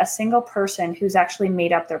haven't met a single person who's actually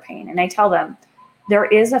made up their pain. And I tell them, there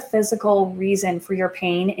is a physical reason for your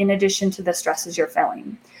pain in addition to the stresses you're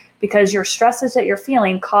feeling, because your stresses that you're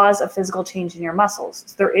feeling cause a physical change in your muscles.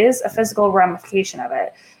 So there is a physical ramification of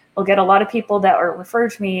it. I'll get a lot of people that are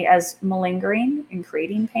referred to me as malingering and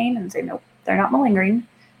creating pain, and say, no, they're not malingering.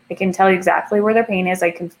 I can tell you exactly where their pain is.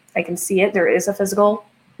 I can see it. There is a physical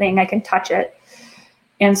thing. I can touch it.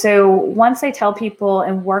 And so once I tell people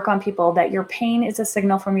and work on people that your pain is a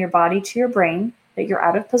signal from your body to your brain that you're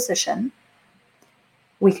out of position,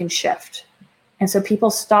 we can shift. And so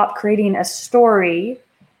people stop creating a story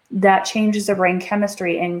that changes their brain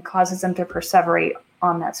chemistry and causes them to perseverate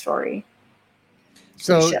on that story.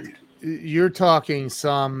 So you're talking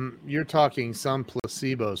some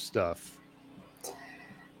placebo stuff.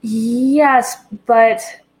 Yes, but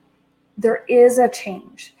there is a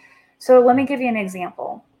change. So let me give you an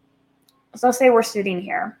example. So let's say we're sitting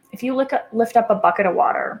here. If you lift up a bucket of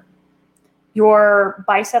water, your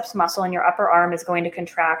biceps muscle in your upper arm is going to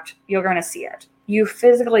contract. You're going to see it. You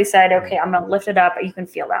physically said, okay, I'm going to lift it up. You can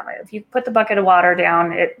feel that move. You put the bucket of water down,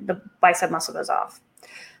 the bicep muscle goes off.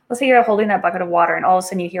 Let's say you're holding that bucket of water and all of a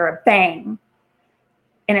sudden you hear a bang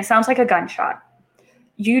and it sounds like a gunshot.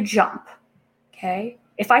 You jump, okay?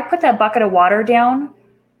 If I put that bucket of water down,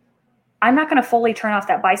 I'm not going to fully turn off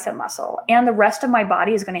that bicep muscle, and the rest of my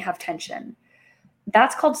body is going to have tension.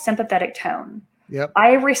 That's called sympathetic tone. Yep.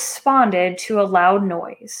 I responded to a loud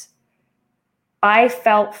noise. I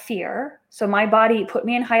felt fear. So my body put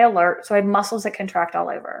me in high alert. So I have muscles that contract all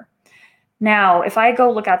over. Now, if I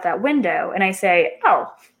go look out that window and I say,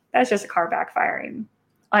 oh, that's just a car backfiring,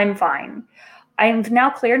 I'm fine. I've now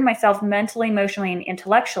cleared myself mentally, emotionally, and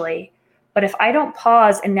intellectually. But if I don't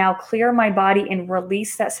pause and now clear my body and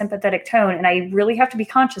release that sympathetic tone, and I really have to be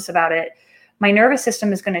conscious about it, my nervous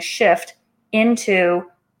system is going to shift into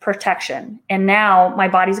protection. And now my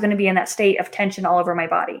body's going to be in that state of tension all over my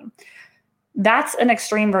body. That's an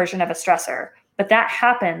extreme version of a stressor, but that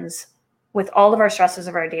happens with all of our stresses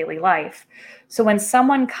of our daily life. So when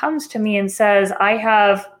someone comes to me and says, I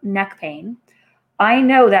have neck pain, I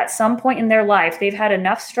know that at some point in their life, they've had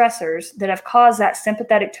enough stressors that have caused that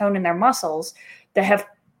sympathetic tone in their muscles that have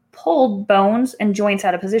pulled bones and joints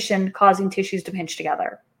out of position, causing tissues to pinch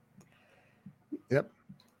together. Yep.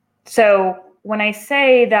 So when I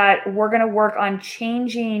say that we're going to work on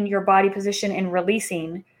changing your body position and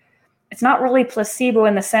releasing, it's not really placebo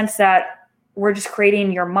in the sense that we're just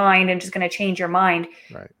creating your mind and just going to change your mind.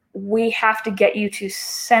 Right. We have to get you to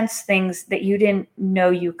sense things that you didn't know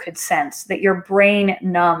you could sense, that your brain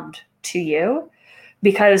numbed to you,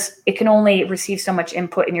 because it can only receive so much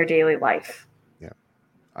input in your daily life. Yeah.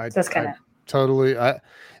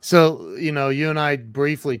 So, you and I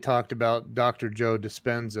briefly talked about Dr. Joe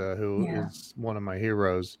Dispenza, who is one of my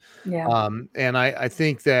heroes. Yeah. And I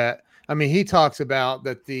think that, he talks about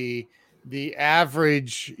that the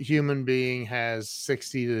average human being has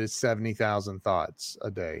 60 to 70,000 thoughts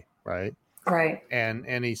a day. Right. Right.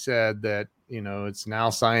 And he said that, it's now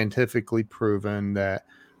scientifically proven that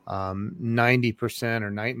 90%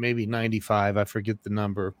 or maybe 95, I forget the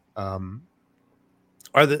number,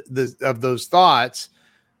 are of those thoughts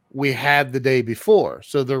we had the day before.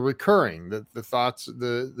 So they're recurring. The thoughts,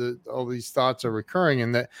 all these thoughts are recurring,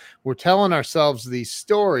 and that we're telling ourselves these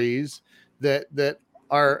stories that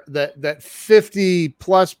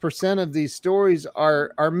 50+% of these stories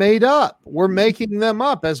are made up. We're making them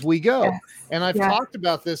up as we go. Yes. And I've talked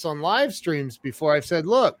about this on live streams before. I've said,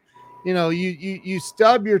 look, you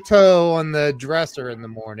stub your toe on the dresser in the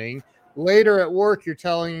morning. Later at work, you're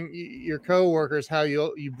telling your coworkers how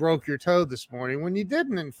you broke your toe this morning when you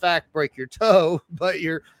didn't, in fact, break your toe, but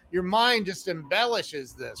your mind just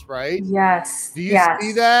embellishes this, right? Yes. Do you see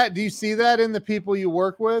Yes. that? Do you see that in the people you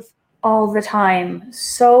work with? All the time.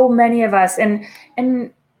 So many of us, and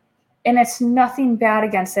it's nothing bad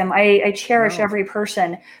against them. I cherish every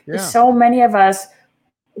person. Yeah. So many of us,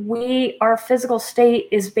 our physical state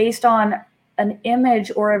is based on an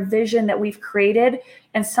image or a vision that we've created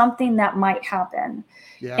and something that might happen.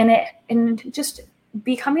 Yeah. And just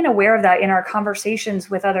becoming aware of that in our conversations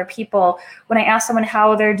with other people. When I ask someone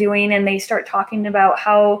how they're doing and they start talking about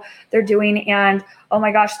how they're doing, and oh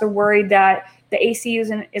my gosh, they're worried that the AC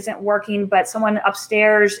isn't working, but someone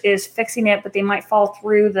upstairs is fixing it, but they might fall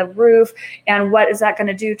through the roof. And what is that going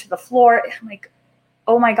to do to the floor? I'm like,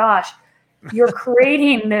 oh my gosh, you're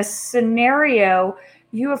creating this scenario.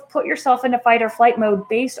 You have put yourself into fight or flight mode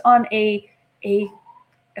based on a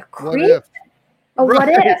what if.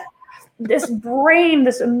 This brain,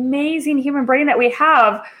 this amazing human brain that we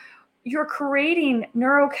have, you're creating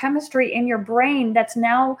neurochemistry in your brain that's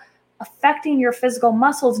now affecting your physical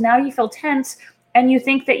muscles. Now you feel tense and you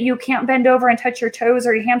think that you can't bend over and touch your toes,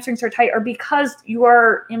 or your hamstrings are tight, or because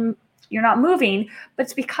you're not moving, but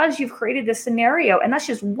it's because you've created this scenario. And that's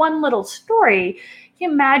just one little story.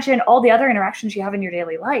 You imagine all the other interactions you have in your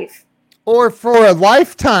daily life. Or for a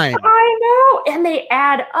lifetime. I know. And they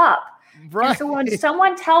add up. Right. And so when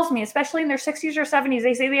someone tells me, especially in their 60s or 70s,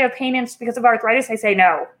 they say they have pain because of arthritis, I say,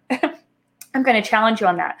 no. I'm going to challenge you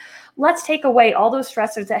on that. Let's take away all those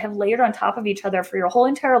stressors that have layered on top of each other for your whole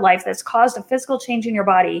entire life that's caused a physical change in your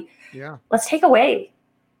body. Yeah. Let's take away.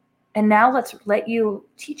 And now let's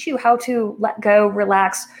teach you how to let go,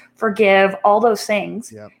 relax, forgive, all those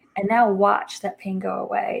things. Yep. And now watch that pain go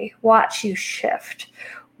away. Watch you shift.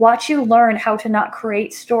 Watch you learn how to not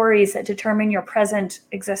create stories that determine your present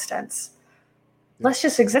existence. Yep. Let's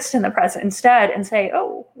just exist in the present instead and say,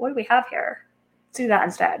 oh, what do we have here? Let's do that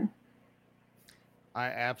instead. I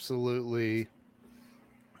absolutely,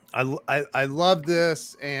 I love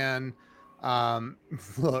this. And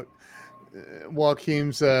look,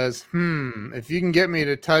 Joaquin says, if you can get me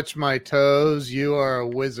to touch my toes, you are a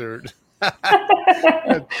wizard.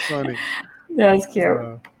 That's funny. That's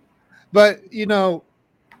cute. But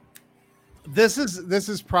this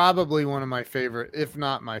is probably one of my favorite, if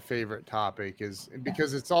not my favorite topic, is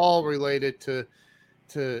because it's all related to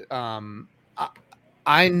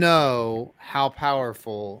I know how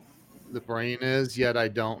powerful the brain is, yet I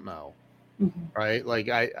don't know. Mm-hmm. Right? Like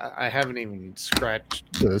I haven't even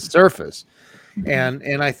scratched the surface. Mm-hmm.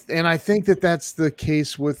 And I think that's the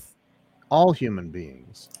case with all human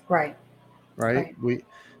beings. Right.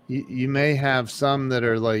 You may have some that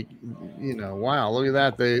are like, wow, look at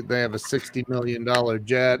that. They have a $60 million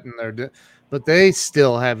jet and but they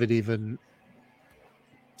still haven't even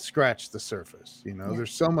scratched the surface.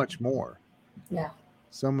 There's so much more. Yeah.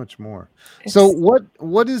 So much more. So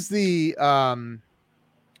what is the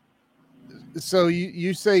so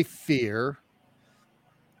you say fear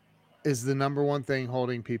is the number one thing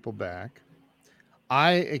holding people back.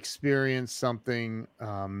 I experienced something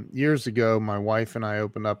years ago. My wife and I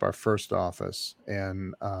opened up our first office,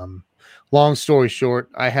 and long story short,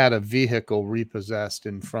 I had a vehicle repossessed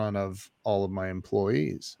in front of all of my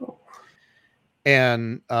employees.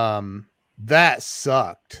 And that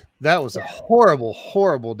sucked. That was a horrible,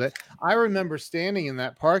 horrible day. I remember standing in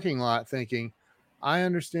that parking lot thinking, I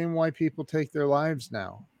understand why people take their lives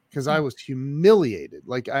now, because I was humiliated.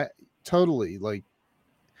 Like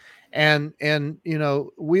and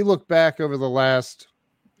we look back over the last,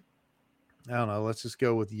 I don't know, let's just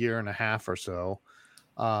go with year and a half or so.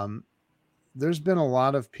 There's been a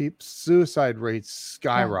lot of suicide rates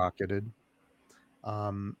skyrocketed.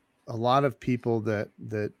 A lot of people that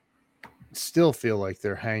still feel like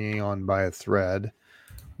they're hanging on by a thread.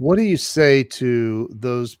 What do you say to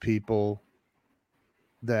those people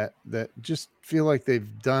that just feel like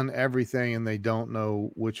they've done everything and they don't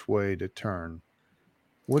know which way to turn?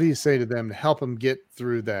 What do you say to them to help them get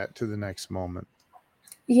through that to the next moment?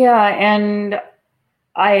 Yeah, and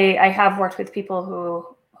I have worked with people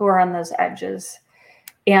who are on those edges.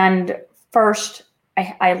 And first,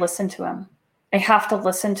 I listen to them. I have to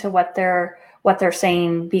listen to what they're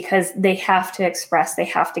saying, because they have to express, they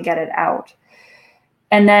have to get it out.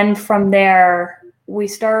 And then from there, we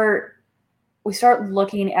start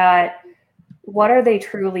looking at what are they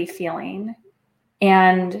truly feeling,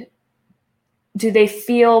 and do they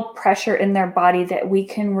feel pressure in their body that we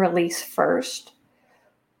can release first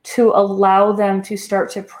to allow them to start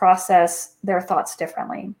to process their thoughts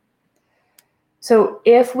differently. So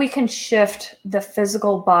if we can shift the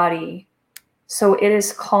physical body so it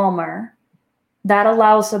is calmer, that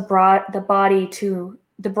allows the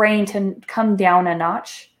brain to come down a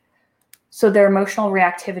notch, so their emotional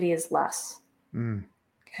reactivity is less.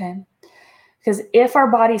 Okay. Because if our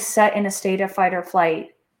body's set in a state of fight or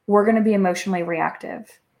flight, we're going to be emotionally reactive.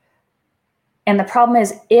 And the problem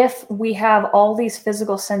is, if we have all these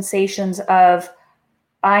physical sensations of,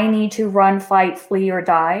 I need to run, fight, flee, or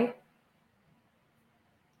die,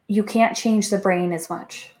 you can't change the brain as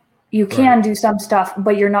much. You can do some stuff,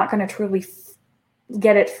 but you're not going to truly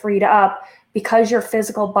get it freed up, because your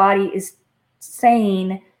physical body is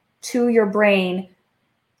saying to your brain,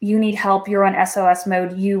 you need help, you're on SOS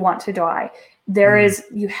mode, you want to die.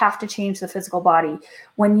 You have to change the physical body.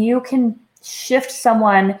 When you can shift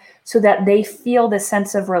someone so that they feel the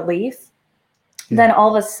sense of relief, then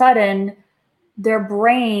all of a sudden their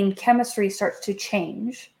brain chemistry starts to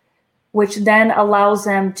change, which then allows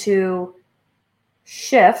them to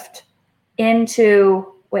shift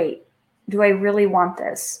into, wait, do I really want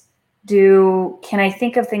this? Can I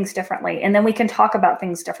think of things differently? And then we can talk about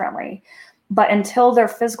things differently. But until their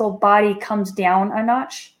physical body comes down a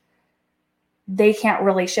notch, they can't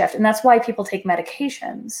really shift. And that's why people take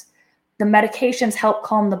medications. The medications help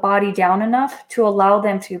calm the body down enough to allow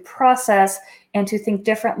them to process and to think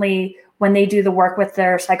differently when they do the work with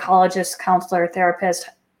their psychologist, counselor, therapist,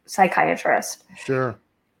 psychiatrist. Sure.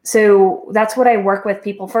 So that's what I work with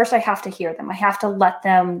people. First, I have to hear them. I have to let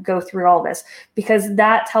them go through all this, because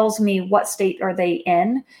that tells me what state are they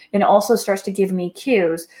in, and also starts to give me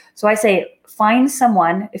cues. So I say, find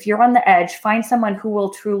someone, if you're on the edge, find someone who will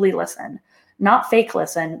truly listen, not fake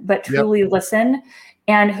listen, but truly listen,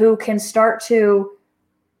 and who can start to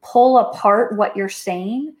pull apart what you're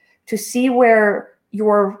saying to see where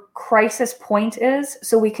your crisis point is,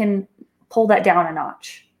 so we can pull that down a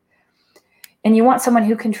notch. And you want someone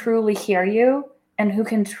who can truly hear you and who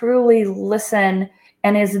can truly listen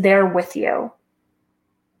and is there with you.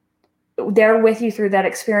 They're with you through that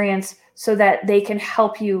experience, so that they can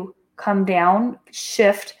help you come down,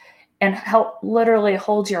 shift, and help literally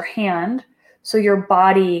hold your hand, so your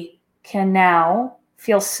body can now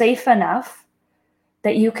feel safe enough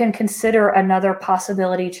that you can consider another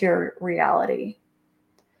possibility to your reality.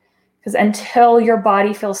 Because until your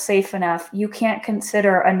body feels safe enough, you can't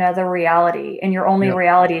consider another reality, and your only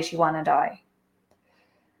reality is you want to die.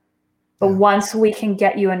 But once we can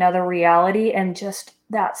get you another reality and just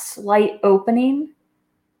that slight opening,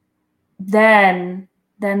 then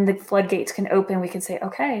the floodgates can open. We can say,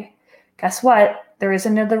 okay, guess what? There is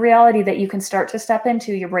another reality that you can start to step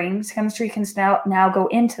into. Your brain's chemistry can now go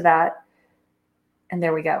into that. And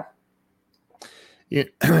there we go.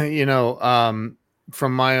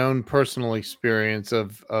 From my own personal experience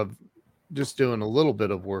of just doing a little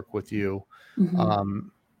bit of work with you,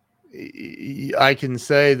 I can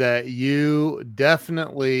say that you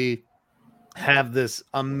definitely have this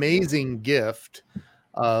amazing gift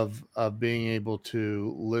of being able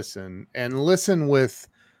to listen with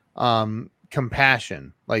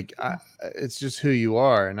compassion. Like it's just who you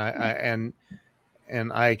are, and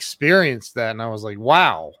I experienced that, and I was like,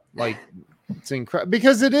 wow, like it's incredible,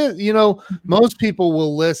 because it is, most people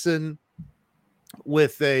will listen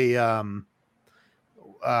with a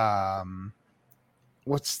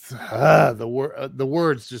what's the word? The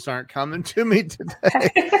words just aren't coming to me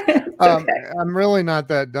today. I'm really not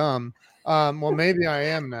that dumb. Well, maybe I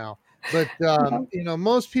am now, but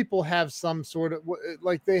most people have some sort of,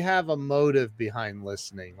 like, they have a motive behind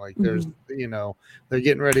listening. Like there's, they're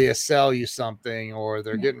getting ready to sell you something, or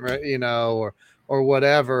they're getting ready, or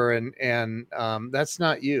whatever. And that's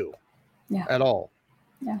not you at all.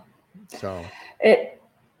 Yeah. So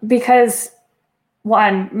because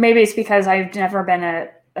maybe it's because I've never been a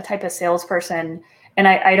type of salesperson, and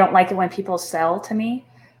I don't like it when people sell to me,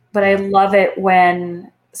 but I love it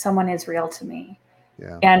when someone is real to me.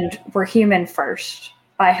 Yeah. And we're human first.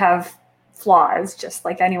 I have flaws just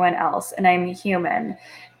like anyone else, and I'm human.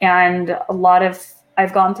 And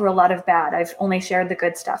I've gone through a lot of bad. I've only shared the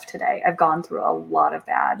good stuff today. I've gone through a lot of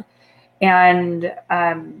bad. And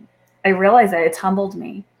I realize that it's humbled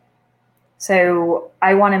me. So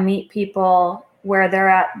I want to meet people where they're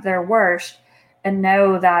at their worst, and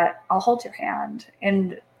know that I'll hold your hand,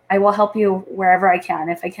 and I will help you wherever I can.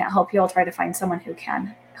 If I can't help you, I'll try to find someone who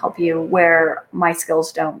can help you where my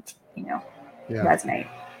skills don't, resonate.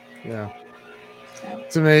 Yeah.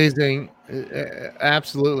 It's amazing.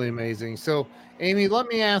 Absolutely amazing. So, Amy, let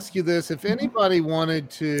me ask you this. If anybody wanted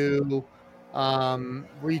to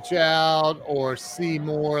reach out or see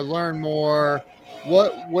more, learn more,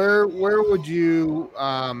 where would you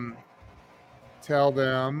tell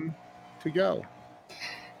them to go?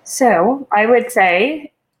 So I would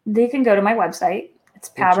say they can go to my website. It's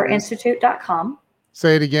paberinstitute.com.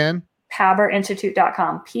 Say it again.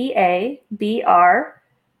 Paberinstitute.com. PABR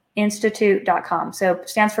institute.com. So it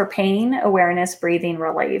stands for Pain Awareness Breathing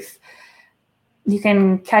Relief. You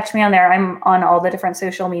can catch me on there. I'm on all the different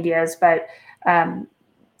social medias, but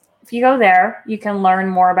if you go there, you can learn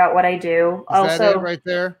more about what I do. Is that it right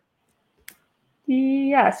there?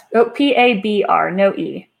 Yes. Oh, PABR, no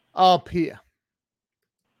E. Oh,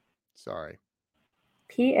 sorry.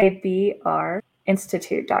 PABR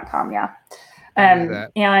institute.com. Yeah.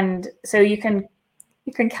 And so you can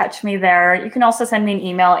catch me there. You can also send me an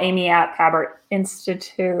email,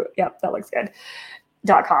 amy@paberinstitute. Yep, that looks good.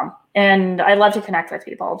 .com. And I love to connect with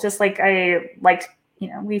people. Just like I liked,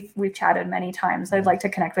 we've chatted many times. I'd like to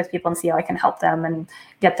connect with people and see how I can help them and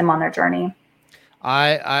get them on their journey.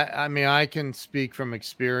 I mean, I can speak from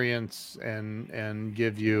experience and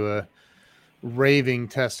give you a raving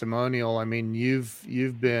testimonial. I mean, you've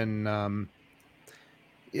been, I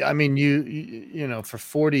mean, you know, for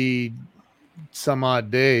 40 some odd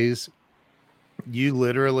days, you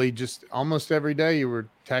literally just almost every day you were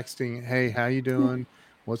texting, "Hey, how you doing?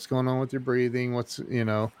 What's going on with your breathing? What's,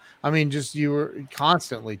 I mean, just you were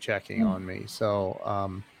constantly checking on me."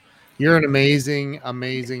 So, you're an amazing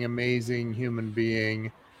human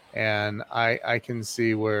being. And I can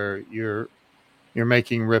see where you're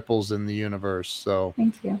making ripples in the universe. So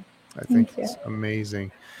thank you. I think it's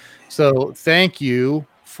amazing. So thank you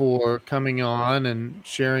for coming on and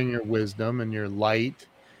sharing your wisdom and your light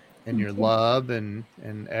and your love and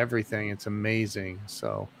everything. It's amazing.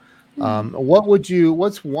 So,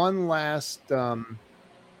 what's one last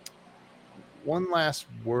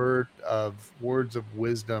words of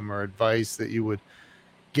wisdom or advice that you would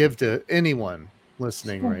give to anyone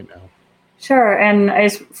listening right now? Sure. And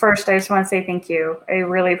first, I just want to say thank you. I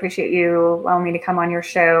really appreciate you allowing me to come on your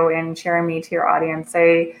show and sharing me to your audience.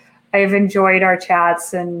 I've enjoyed our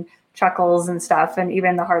chats and chuckles and stuff, and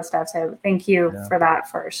even the hard stuff. So thank you for that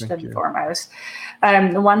first and foremost.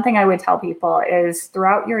 The one thing I would tell people is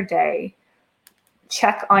throughout your day,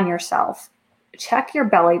 check on yourself. Check your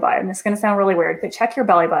belly button. This is going to sound really weird, but check your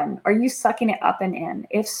belly button. Are you sucking it up and in?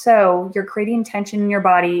 If so, you're creating tension in your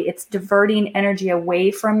body. It's diverting energy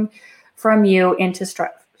away from you into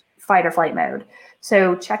fight or flight mode.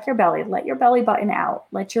 So check your belly. Let your belly button out.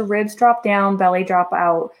 Let your ribs drop down, belly drop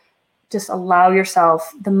out. Just allow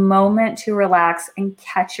yourself the moment to relax and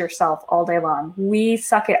catch yourself all day long. We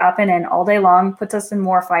suck it up and in all day long, puts us in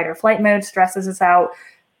more fight or flight mode, stresses us out.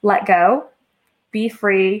 Let go. Be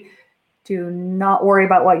free. Do not worry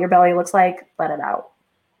about what your belly looks like. Let it out.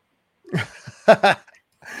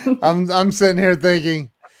 I'm sitting here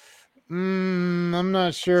thinking, I'm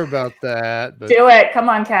not sure about that. But do it. Come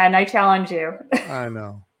on, Ken. I challenge you. I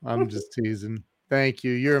know. I'm just teasing. Thank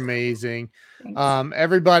you. You're amazing.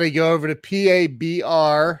 Everybody go over to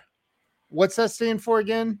PABR. What's that stand for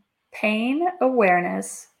again? Pain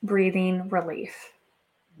Awareness Breathing Relief.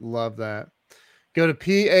 Love that. Go to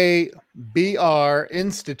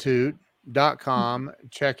PABRinstitute.com.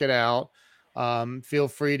 Check it out. Feel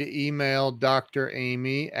free to email Dr.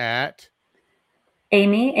 Amy at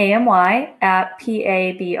Amy, AMY, at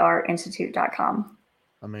PABRinstitute.com.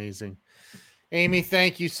 Amazing. Amy,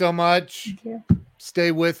 thank you so much. Thank you.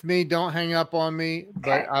 Stay with me. Don't hang up on me.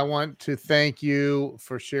 But I want to thank you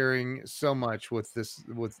for sharing so much with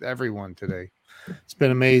everyone today. It's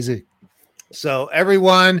been amazing. So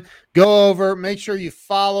everyone, go over, make sure you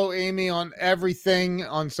follow Amy on everything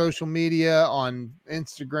on social media, on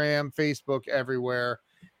Instagram, Facebook, everywhere,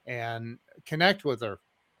 and connect with her.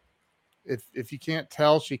 If you can't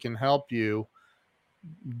tell she can help you,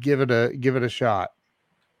 give it a shot.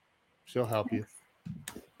 She'll help you.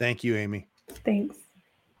 Thank you, Amy. Thanks.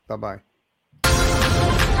 Bye-bye.